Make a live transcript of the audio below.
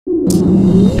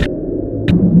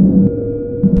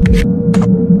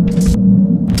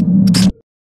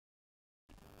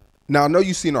Now I know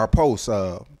you've seen our posts.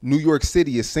 New York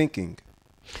City is sinking.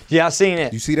 Yeah, I seen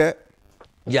that. You see that?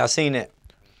 Yeah, I seen that.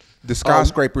 The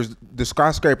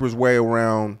skyscrapers weigh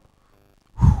around.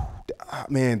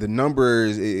 Man, the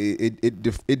numbers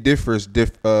it differs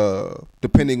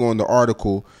depending on the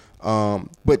article,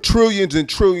 but trillions and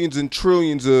trillions and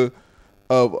trillions of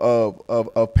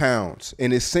pounds,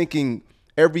 and it's sinking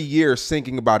every year,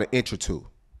 sinking about an inch or two.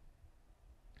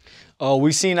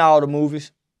 We seen all the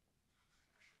movies.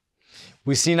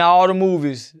 We seen all the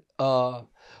movies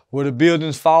where the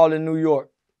buildings fall in New York.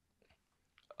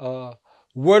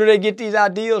 Where do they get these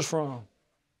ideas from?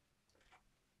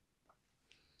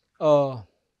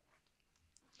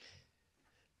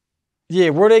 Yeah,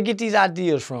 where do they get these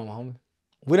ideas from, homie?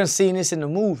 We done seen this in the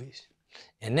movies.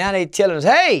 And now they telling us,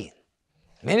 hey,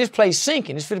 man, this place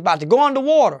sinking. It's about to go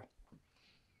underwater.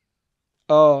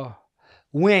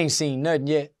 We ain't seen nothing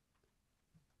yet.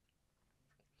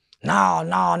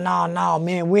 No,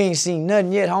 man, we ain't seen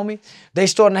nothing yet, homie. They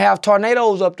starting to have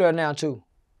tornadoes up there now, too.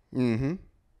 Mm-hmm.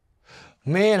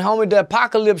 Man, homie, the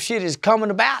apocalypse shit is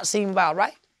coming about, seem about,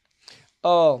 right?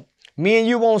 Me and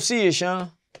you won't see it,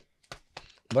 Sean,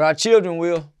 but our children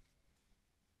will.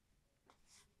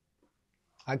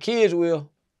 Our kids will.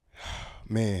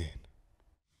 Man.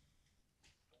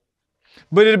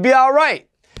 But it'll be all right.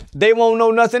 They won't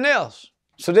know nothing else.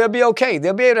 So they'll be okay.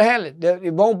 They'll be able to handle it.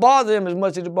 It won't bother them as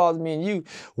much as it bothers me and you.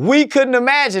 We couldn't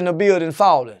imagine a building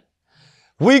falling.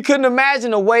 We couldn't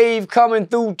imagine a wave coming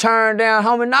through, turn down,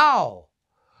 homie. No.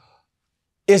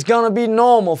 It's going to be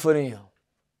normal for them.